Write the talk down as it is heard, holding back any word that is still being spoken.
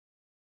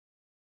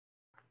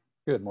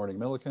Good morning,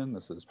 Millikin.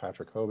 This is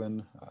Patrick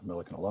Hoban,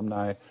 Millikin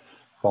alumni,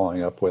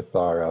 following up with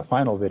our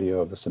final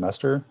video of the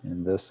semester.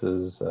 And this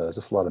is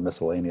just a lot of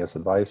miscellaneous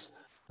advice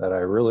that I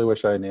really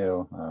wish I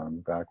knew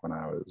back when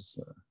I was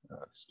a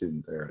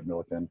student there at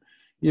Millikin,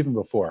 even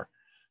before.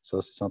 So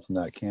this is something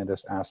that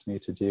Candace asked me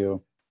to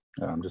do,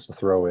 just to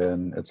throw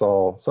in. It's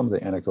all some of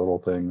the anecdotal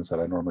things that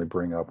I normally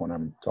bring up when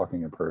I'm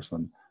talking in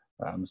person.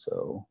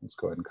 So let's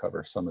go ahead and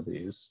cover some of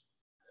these.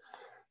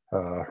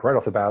 Right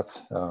off the bat,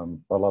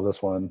 I love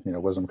this one. You know,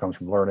 wisdom comes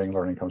from learning,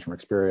 learning comes from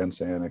experience,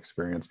 and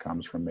experience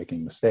comes from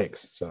making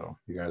mistakes. So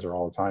you guys are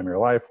all the time in your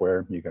life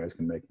where you guys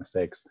can make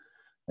mistakes,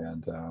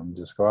 and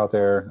just go out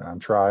there,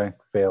 try,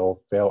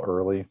 fail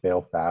early,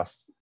 fail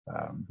fast.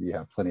 You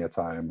have plenty of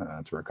time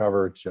to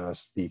recover.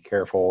 Just be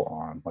careful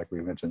on, like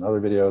we mentioned in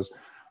other videos,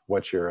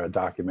 what you're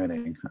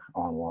documenting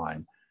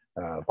online.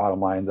 Bottom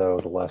line, though,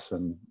 the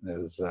lesson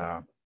is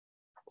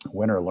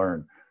win or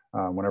learn.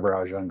 Whenever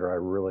I was younger, I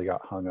really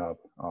got hung up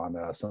on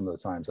some of the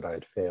times that I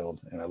had failed,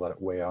 and I let it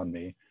weigh on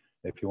me.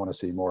 If you want to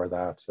see more of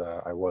that,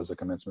 I was a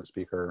commencement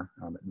speaker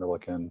at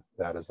Millikin.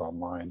 That is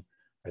online.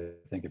 I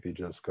think if you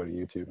just go to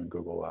YouTube and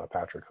Google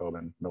Patrick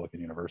Hoban, Millikin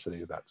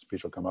University, that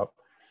speech will come up,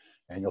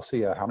 and you'll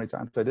see how many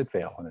times I did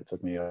fail, and it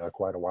took me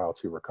quite a while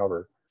to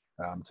recover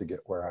to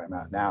get where I'm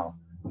at now.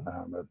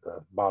 But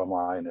the bottom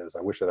line is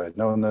I wish that I'd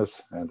known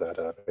this, and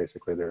that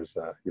basically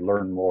you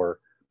learn more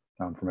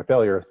from a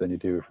failure than you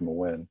do from a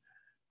win.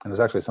 And it was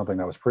actually something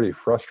that was pretty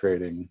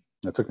frustrating.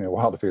 It took me a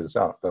while to figure this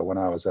out, but when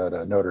I was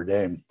at Notre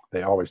Dame,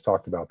 they always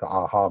talked about the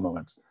aha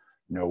moments.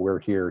 You know, we're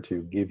here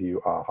to give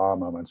you aha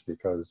moments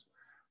because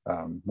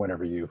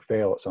whenever you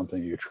fail at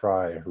something, you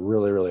try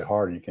really, really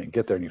hard and you can't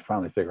get there and you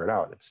finally figure it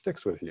out. It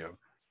sticks with you.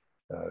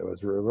 It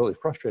was really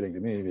frustrating to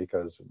me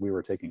because we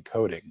were taking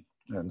coding.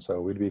 And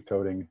so we'd be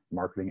coding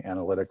marketing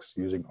analytics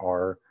using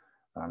R,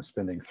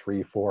 spending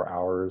 3-4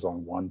 hours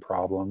on one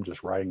problem,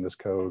 just writing this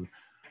code,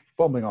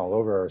 fumbling all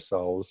over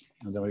ourselves.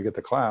 And then we get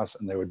to class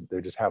and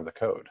they just have the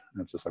code.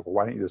 And it's just like, well,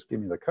 why don't you just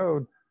give me the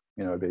code?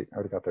 You know, I would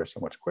have got there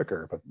so much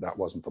quicker, but that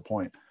wasn't the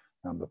point.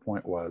 The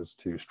point was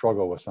to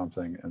struggle with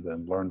something and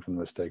then learn from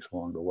the mistakes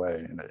along the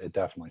way. And it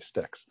definitely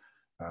sticks.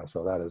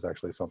 So that is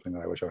actually something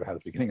that I wish I would have had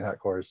at the beginning of that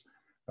course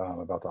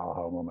about the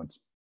aha moments,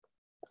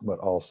 but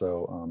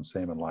also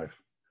same in life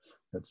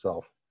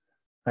itself.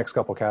 Next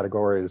couple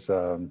categories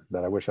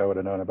that I wish I would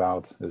have known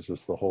about is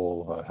just the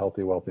whole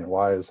healthy, wealthy, and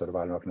wise. I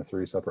divided up into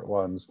 3 separate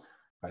ones.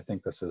 I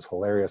think this is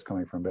hilarious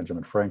coming from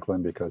Benjamin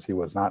Franklin because he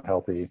was not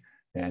healthy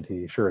and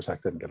he sure as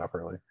heck didn't get up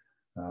early.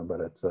 But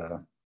it's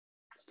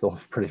still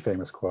a pretty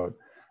famous quote.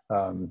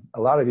 A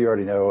lot of you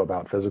already know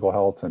about physical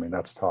health. I mean,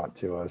 that's taught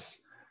to us,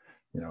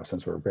 you know,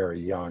 since we're very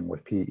young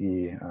with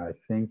PE. I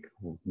think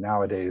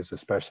nowadays,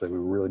 especially, we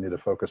really need to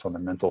focus on the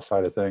mental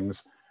side of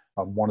things.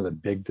 One of the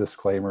big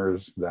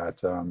disclaimers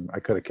that I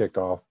could have kicked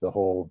off the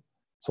whole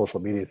social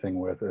media thing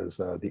with is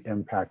the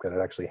impact that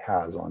it actually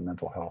has on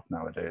mental health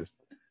nowadays.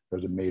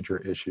 There's a major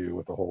issue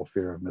with the whole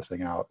fear of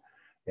missing out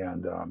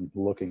and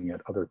looking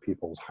at other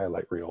people's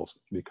highlight reels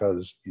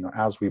because, you know,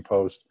 as we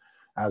post,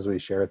 as we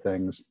share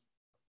things,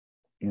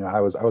 you know,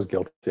 I was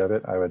guilty of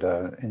it. I would,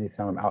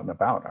 anytime I'm out and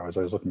about, I was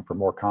always looking for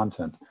more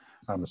content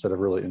instead of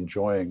really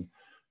enjoying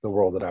the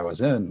world that I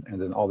was in.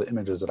 And then all the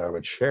images that I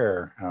would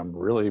share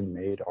really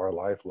made our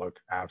life look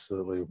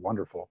absolutely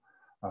wonderful.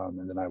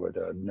 And then I would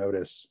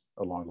notice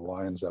along the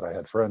lines that I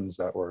had friends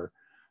that were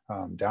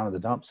down in the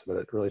dumps, but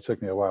it really took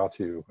me a while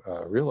to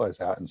realize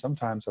that. And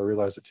sometimes I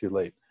realized it too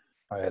late.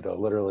 I had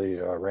literally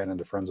ran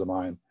into friends of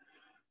mine,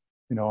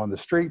 you know, on the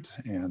street,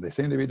 and they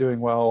seemed to be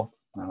doing well.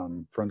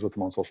 Friends with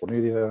them on social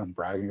media and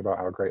bragging about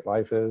how great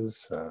life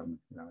is. You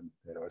know,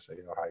 they'd always say,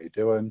 you know, how you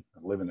doing?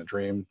 I'm living the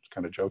dream.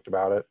 Kind of joked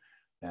about it.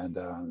 And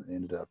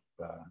ended up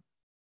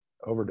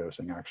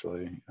overdosing,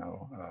 actually, you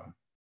know,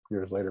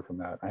 years later from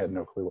that. I had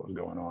no clue what was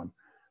going on.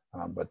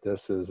 But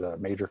this is a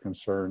major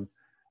concern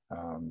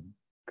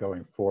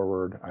going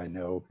forward. I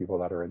know people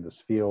that are in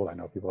this field. I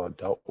know people that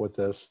dealt with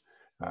this.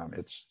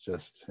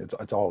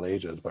 It's all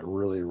ages, but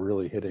really,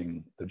 really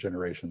hitting the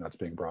generation that's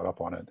being brought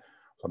up on it.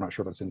 So I'm not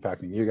sure if it's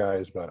impacting you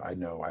guys, but I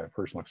know I have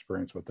personal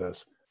experience with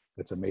this.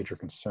 It's a major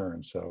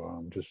concern.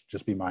 So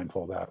just be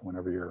mindful of that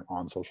whenever you're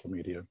on social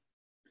media.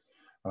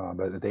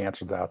 But the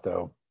answer to that,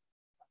 though,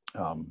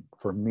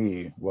 for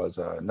me was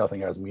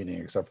nothing has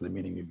meaning except for the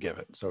meaning you give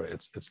it. So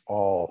it's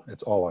all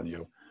on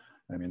you.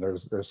 I mean,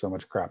 there's so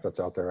much crap that's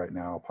out there right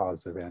now,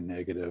 positive and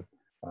negative,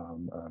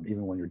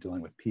 even when you're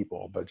dealing with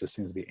people, but it just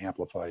seems to be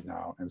amplified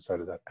now inside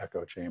of that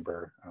echo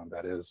chamber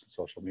that is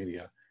social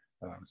media.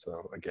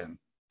 So again,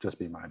 just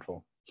be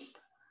mindful.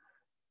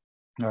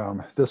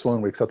 This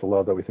one, we accept the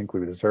love that we think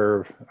we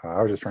deserve.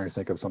 I was just trying to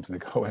think of something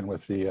to go in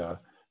with the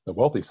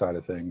wealthy side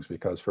of things,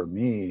 because for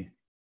me,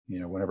 you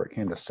know, whenever it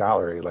came to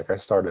salary, like I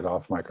started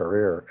off my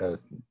career at,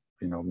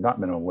 you know, not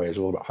minimum wage, a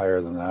little bit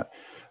higher than that.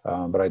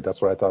 But that's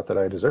what I thought that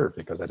I deserved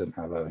because I didn't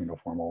have a, you know,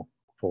 formal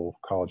full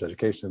college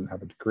education, didn't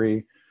have a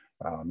degree,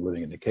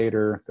 living in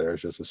Decatur.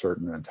 There's just a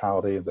certain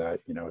mentality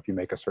that, you know, if you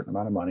make a certain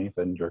amount of money,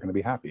 then you're going to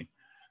be happy.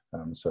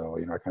 So,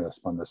 I kind of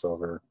spun this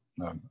over.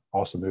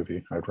 Awesome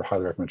movie. I'd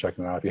highly recommend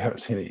checking it out if you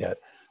haven't seen it yet.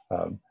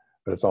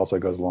 But it also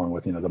goes along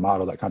with, the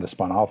model that kind of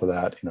spun off of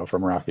that,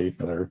 from Rocky,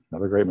 another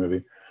great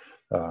movie.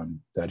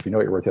 That if you know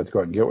what you're worth, you have to go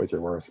out and get what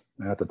you're worth.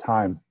 And at the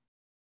time,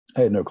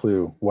 I had no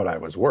clue what I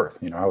was worth.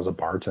 I was a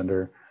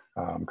bartender,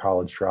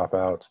 college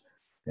dropout,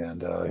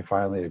 and I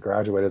finally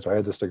graduated. So I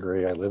had this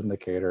degree. I lived in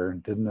Decatur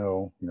and didn't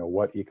know,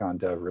 what econ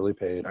dev really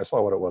paid. I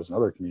saw what it was in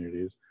other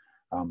communities,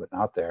 but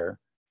not there.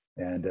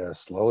 And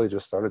slowly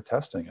just started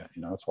testing it.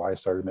 That's why I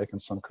started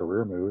making some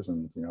career moves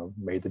and,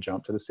 made the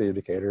jump to the city of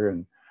Decatur.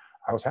 And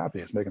I was happy.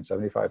 It's making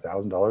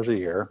 $75,000 a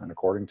year. And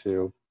according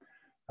to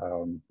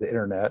the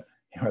internet,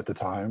 at the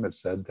time, it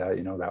said that,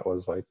 that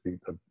was like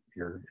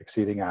your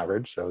exceeding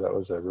average. So that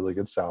was a really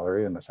good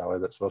salary and a salary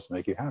that's supposed to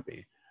make you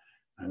happy.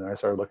 And then I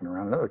started looking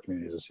around in other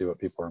communities to see what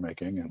people are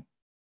making. And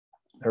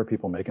there were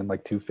people making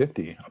like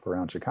 $250 up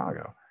around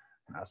Chicago.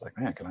 And I was like,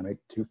 man, can I make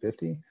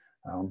 $250?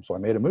 So I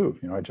made a move.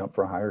 I jumped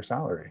for a higher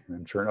salary.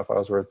 And sure enough, I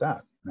was worth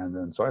that. And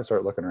then so I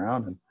started looking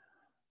around, and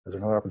is there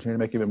another opportunity to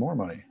make even more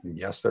money?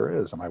 Yes,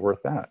 there is. Am I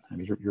worth that? I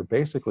mean, you're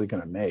basically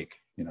going to make,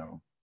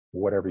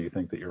 whatever you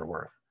think that you're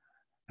worth.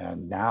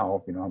 And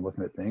now, I'm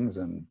looking at things,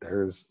 and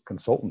there's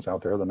consultants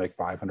out there that make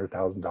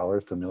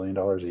 $500,000 to $1 million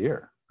a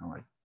year. I'm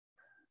like,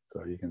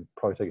 so you can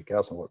probably take a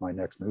guess on what my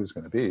next move is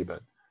going to be,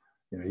 but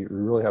you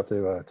really have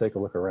to take a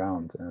look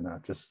around. And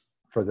just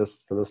for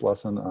this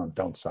lesson,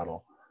 don't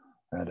settle.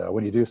 And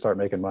when you do start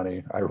making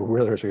money, I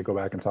really wish I could go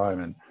back in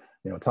time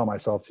and tell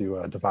myself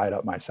to divide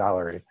up my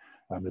salary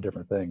to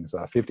different things.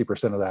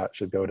 50% of that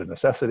should go to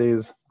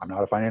necessities. I'm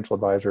not a financial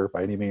advisor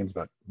by any means,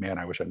 but man,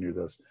 I wish I knew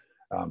this.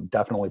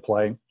 Definitely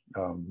play.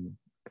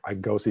 I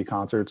go see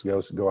concerts,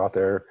 go out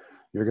there.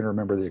 You're going to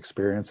remember the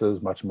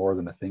experiences much more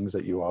than the things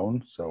that you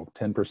own. So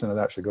 10% of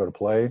that should go to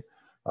play.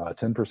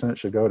 10%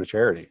 should go to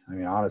charity. I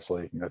mean,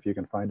 honestly, if you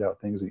can find out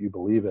things that you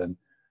believe in,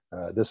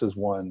 this is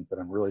one that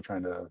I'm really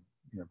trying to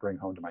bring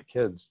home to my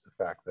kids.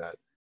 The fact that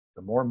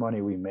the more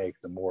money we make,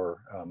 the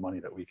more money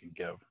that we can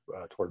give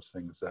towards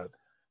things that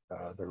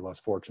they're less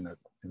fortunate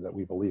and that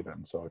we believe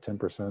in. So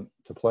 10%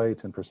 to play,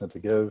 10% to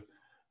give,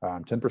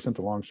 10%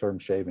 to long-term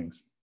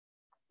savings.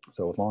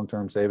 So with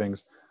long-term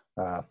savings,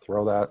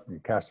 throw that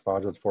cash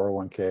deposits,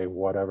 401k,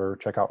 whatever.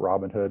 Check out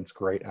Robinhood. It's a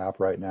great app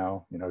right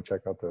now.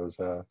 Check out those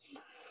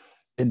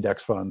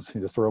index funds.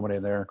 You just throw money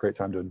in there. Great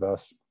time to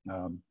invest.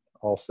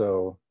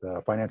 Also,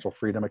 the financial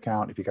freedom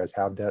account. If you guys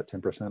have debt,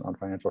 10% on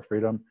financial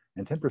freedom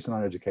and 10%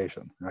 on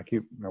education. And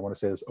I want to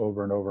say this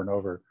over and over and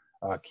over.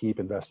 Keep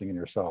investing in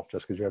yourself.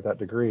 Just because you have that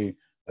degree,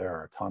 there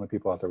are a ton of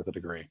people out there with a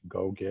degree.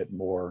 Go get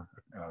more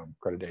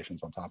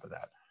accreditations on top of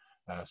that.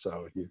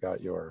 So you've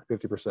got your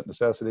 50%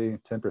 necessity,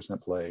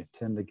 10% play,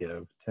 10 to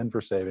give, 10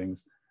 for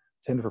savings,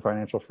 10 for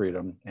financial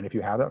freedom. And if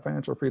you have that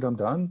financial freedom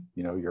done,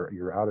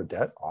 you're out of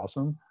debt.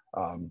 Awesome.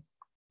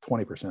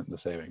 20% in the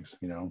savings,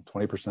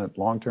 20%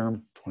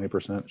 long-term,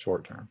 20%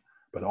 short-term,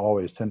 but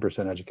always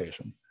 10%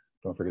 education.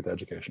 Don't forget the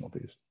educational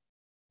piece.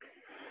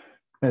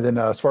 And then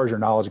as far as your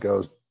knowledge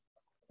goes,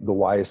 the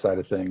wise side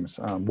of things,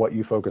 what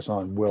you focus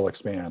on will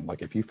expand.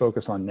 Like if you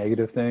focus on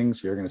negative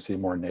things, you're going to see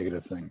more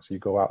negative things. You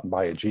go out and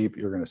buy a Jeep,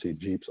 you're going to see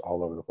Jeeps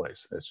all over the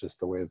place. It's just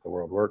the way that the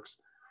world works.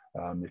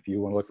 If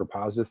you want to look for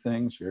positive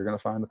things, you're going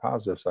to find the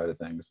positive side of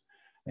things.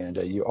 And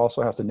you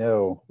also have to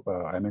know,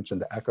 I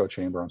mentioned the echo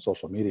chamber on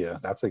social media.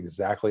 That's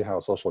exactly how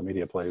social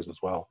media plays as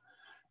well.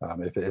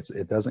 If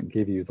it doesn't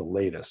give you the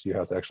latest, you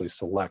have to actually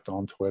select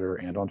on Twitter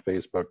and on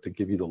Facebook to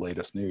give you the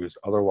latest news.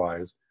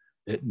 Otherwise,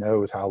 it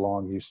knows how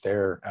long you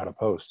stare at a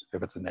post.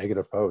 If it's a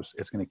negative post,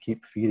 it's going to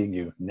keep feeding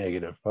you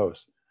negative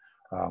posts.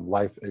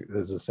 Life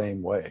is the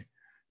same way.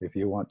 If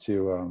you want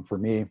to, for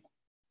me,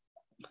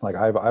 like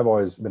I've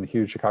always been a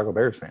huge Chicago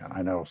Bears fan.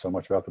 I know so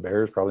much about the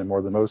Bears, probably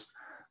more than most,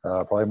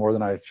 probably more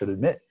than I should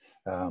admit.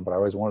 But I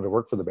always wanted to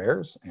work for the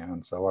Bears.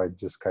 And so I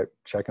just kept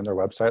checking their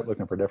website,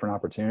 looking for different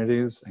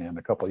opportunities. And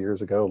a couple of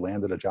years ago,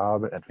 landed a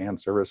job at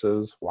Advanced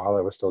Services while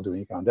I was still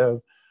doing econ dev,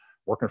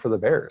 working for the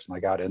Bears. And I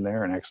got in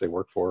there and actually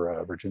worked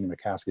for Virginia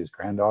McCaskey's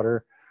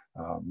granddaughter.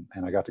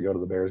 And I got to go to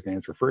the Bears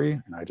games for free.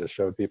 And I just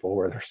showed people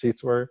where their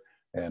seats were.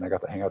 And I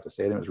got to hang out at the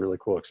stadium. It was a really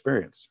cool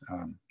experience.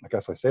 I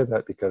guess I say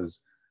that because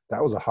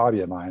that was a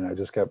hobby of mine. I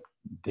just kept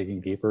digging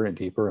deeper and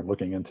deeper and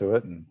looking into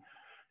it. And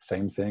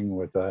same thing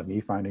with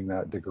me finding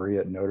that degree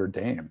at Notre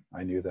Dame.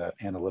 I knew that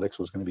analytics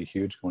was going to be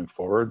huge going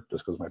forward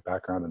just because of my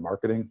background in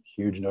marketing.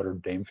 Huge Notre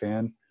Dame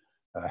fan.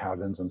 Have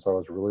been since I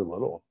was really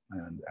little.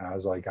 And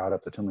as I got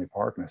up to Tinley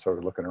Park and I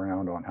started looking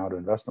around on how to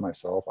invest in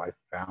myself, I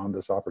found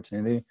this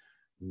opportunity.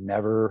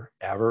 Never,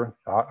 ever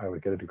thought I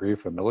would get a degree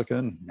from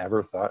Millikin.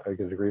 Never thought I'd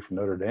get a degree from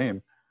Notre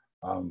Dame.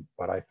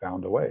 But I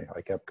found a way.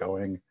 I kept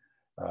going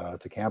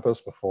to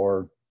campus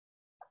before,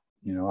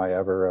 I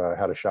ever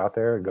had a shot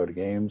there. I'd go to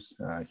games,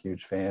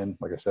 huge fan,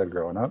 like I said,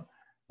 growing up.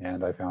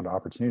 And I found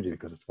opportunity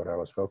because it's what I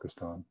was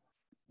focused on.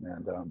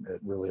 And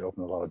it really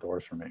opened a lot of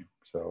doors for me.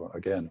 So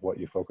again, what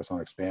you focus on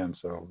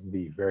expands. So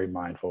be very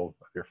mindful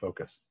of your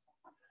focus.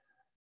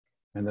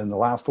 And then the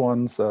last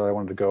ones I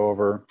wanted to go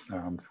over,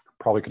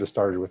 probably could have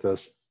started with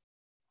this,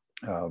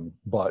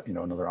 But,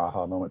 another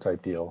aha moment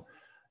type deal.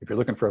 If you're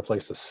looking for a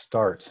place to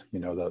start,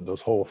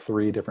 those whole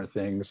three different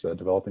things,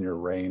 developing your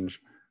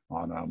range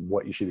on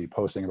what you should be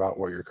posting about,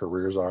 what your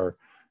careers are,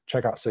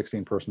 check out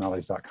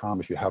 16personalities.com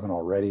if you haven't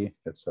already.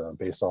 It's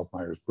based off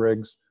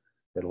Myers-Briggs.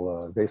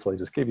 It'll basically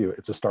just give you,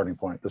 it's a starting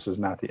point. This is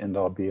not the end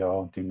all be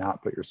all. Do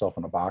not put yourself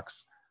in a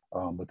box,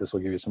 but this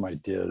will give you some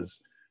ideas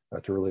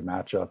to really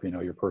match up,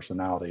 your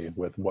personality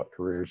with what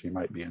careers you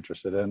might be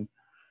interested in.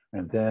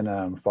 And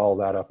then follow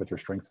that up with your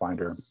strength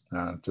finder.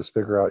 Just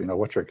figure out,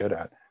 what you're good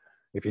at.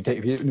 If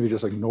you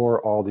just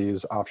ignore all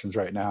these options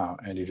right now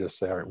and you just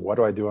say, all right, what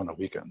do I do on the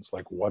weekends?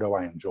 Like, what do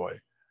I enjoy?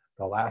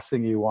 The last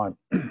thing you want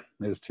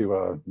is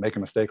to make a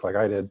mistake like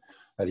I did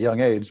at a young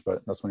age,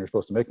 but that's when you're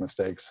supposed to make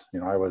mistakes.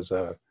 I was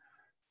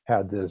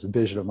had this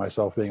vision of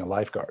myself being a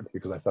lifeguard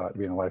because I thought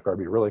being a lifeguard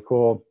would be really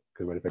cool,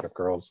 good way to pick up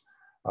girls.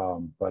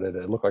 But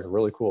it looked like a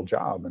really cool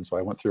job. And so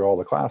I went through all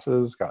the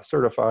classes, got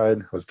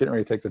certified, was getting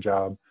ready to take the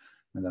job.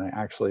 And then I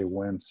actually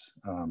went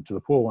to the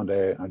pool one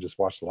day and I just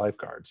watched the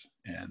lifeguards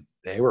and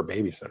they were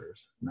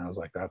babysitters. And I was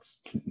like, that's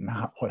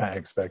not what I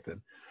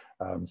expected.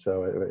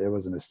 So it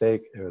was a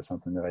mistake. It was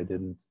something that I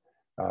didn't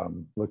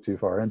look too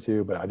far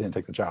into, but I didn't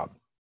take the job.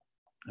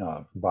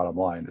 Bottom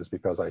line is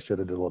because I should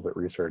have did a little bit of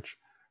research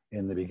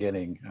in the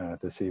beginning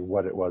to see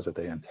what it was that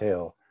they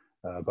entail.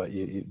 But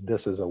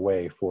this is a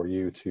way for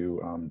you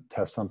to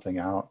test something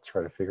out,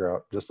 try to figure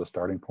out just a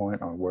starting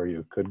point on where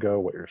you could go,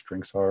 what your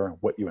strengths are,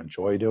 what you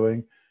enjoy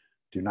doing.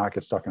 Do not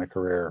get stuck in a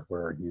career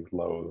where you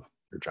loathe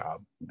your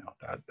job.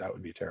 That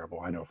would be terrible.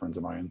 I know friends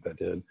of mine that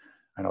did.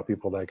 I know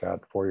people that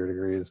got 4-year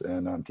degrees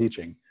in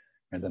teaching,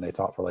 and then they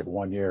taught for like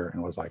 1 year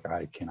and was like,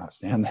 I cannot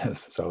stand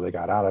this. So they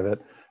got out of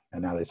it,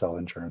 and now they sell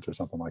insurance or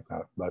something like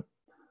that. But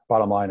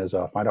bottom line is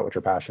find out what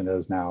your passion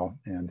is now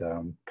and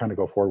kind of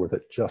go forward with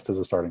it just as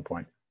a starting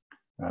point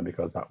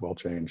because that will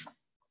change.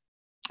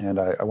 And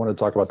I want to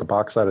talk about the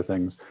box side of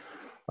things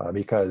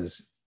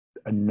because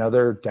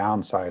another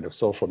downside of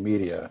social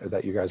media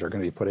that you guys are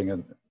going to be putting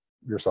in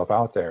yourself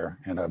out there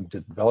and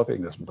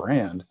developing this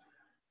brand,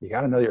 you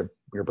got to know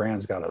your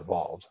brand's got to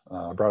evolve.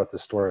 I brought up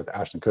this story with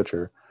Ashton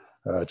Kutcher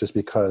just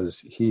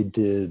because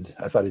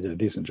I thought he did a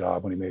decent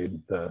job when he made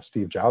the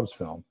Steve Jobs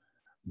film,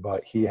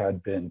 but he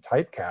had been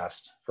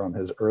typecast from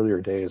his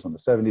earlier days on the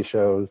 70s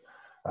shows.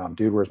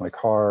 Dude, Where's My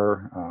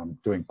Car?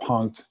 Doing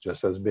Punk'd,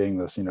 just as being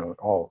this,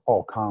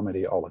 all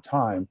comedy all the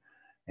time.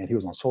 And he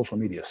was on social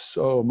media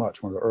so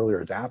much, one of the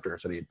earlier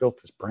adapters, that he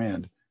built this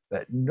brand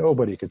that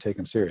nobody could take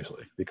him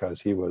seriously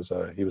because he was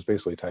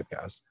basically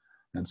typecast.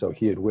 And so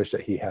he had wished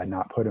that he had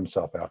not put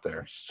himself out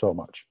there so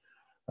much.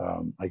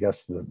 I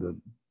guess the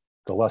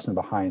lesson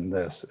behind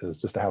this is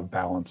just to have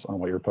balance on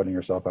what you're putting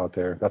yourself out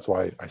there. That's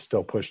why I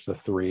still push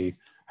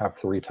have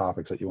 3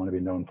 topics that you want to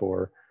be known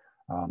for.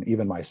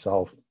 Even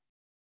myself,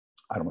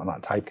 I'm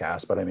not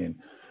typecast, but I mean,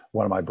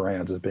 one of my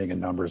brands is being a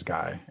numbers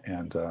guy,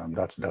 and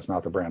that's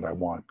not the brand I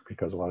want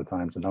because a lot of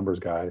times the numbers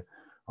guy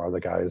are the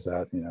guys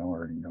that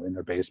are in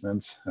their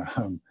basements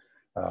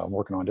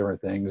working on different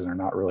things and are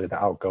not really the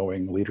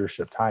outgoing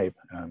leadership type.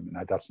 And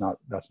that's not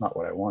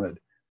what I wanted.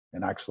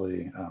 And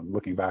actually,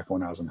 looking back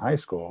when I was in high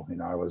school,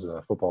 I was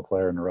a football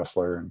player and a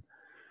wrestler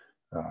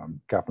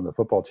and captain of the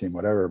football team,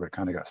 whatever, but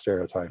kind of got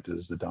stereotyped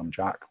as the dumb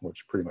jock,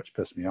 which pretty much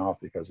pissed me off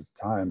because at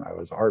the time I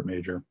was an art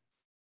major.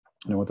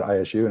 And I went to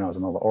ISU and I was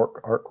in all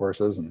the art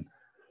courses and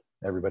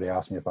everybody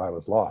asked me if I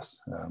was lost,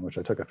 which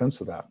I took offense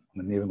to that.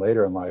 And even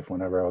later in life,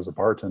 whenever I was a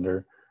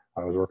bartender,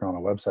 I was working on a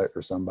website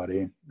for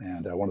somebody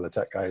and one of the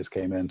tech guys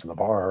came into the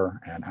bar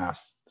and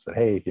said,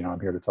 hey, I'm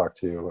here to talk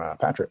to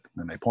Patrick.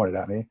 And they pointed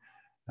at me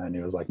and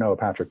he was like, no,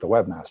 Patrick, the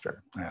webmaster.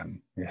 And,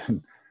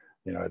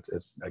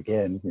 it's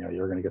again,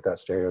 you're going to get that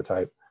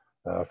stereotype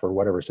for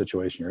whatever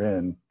situation you're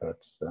in.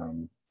 But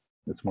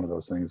it's one of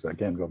those things,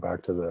 again, go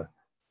back to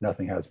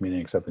nothing has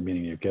meaning except the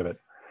meaning you give it.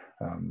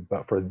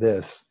 But for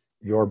this,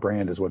 your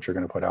brand is what you're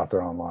going to put out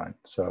there online.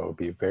 So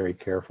be very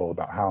careful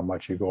about how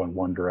much you go in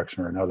one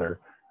direction or another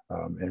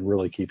and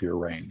really keep your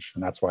range.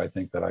 And that's why I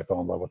think that I fell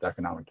in love with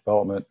economic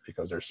development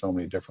because there's so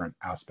many different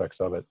aspects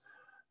of it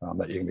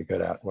that you can be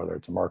good at, whether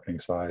it's a marketing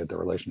side, the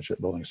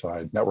relationship building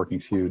side.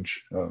 Networking's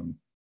huge,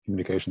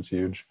 communication's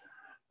huge,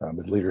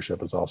 but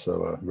leadership is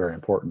also very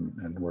important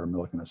and where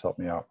Millikin has helped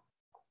me out.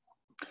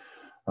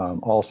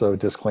 Also,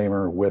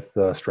 disclaimer with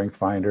the Strength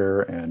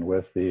Finder and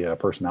with the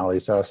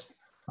personality test,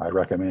 I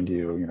recommend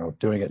you,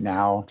 doing it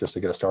now just to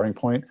get a starting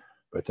point,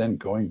 but then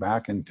going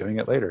back and doing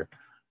it later.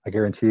 I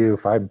guarantee you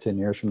 5 to 10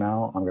 years from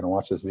now, I'm going to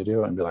watch this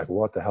video and be like,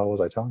 what the hell was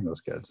I telling those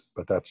kids?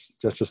 But that's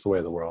just the way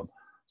of the world.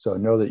 So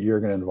know that you're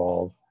going to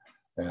evolve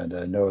and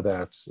know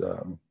that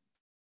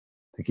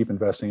to keep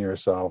investing in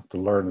yourself, to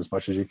learn as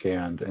much as you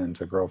can and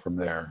to grow from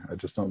there.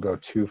 Just don't go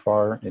too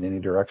far in any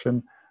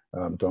direction.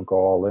 Don't go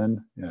all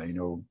in.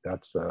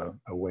 That's a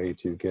way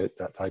to get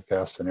that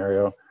typecast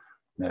scenario.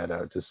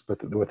 And just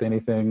with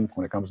anything,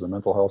 when it comes to the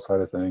mental health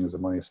side of things, the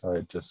money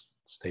side, just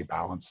stay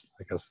balanced.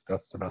 I guess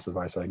that's the best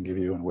advice I can give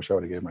you and wish I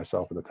would have given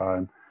myself at the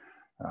time.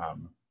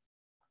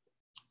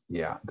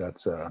 Yeah,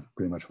 that's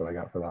pretty much what I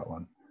got for that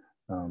one.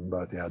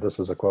 But yeah, this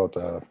is a quote,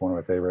 one of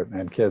my favorite,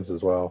 and kids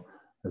as well,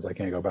 is I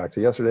can't go back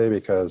to yesterday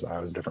because I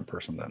was a different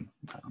person then.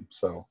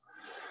 So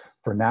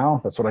for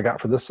now, that's what I got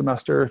for this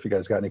semester. If you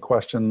guys got any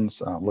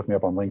questions, look me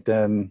up on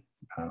LinkedIn.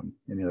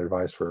 Any other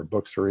advice for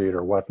books to read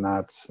or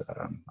whatnot,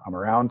 I'm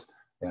around.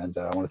 And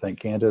I want to thank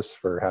Candace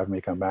for having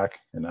me come back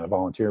and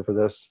volunteer for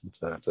this.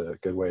 It's a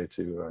good way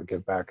to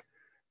give back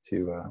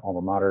to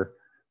alma mater,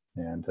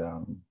 and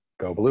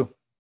go blue.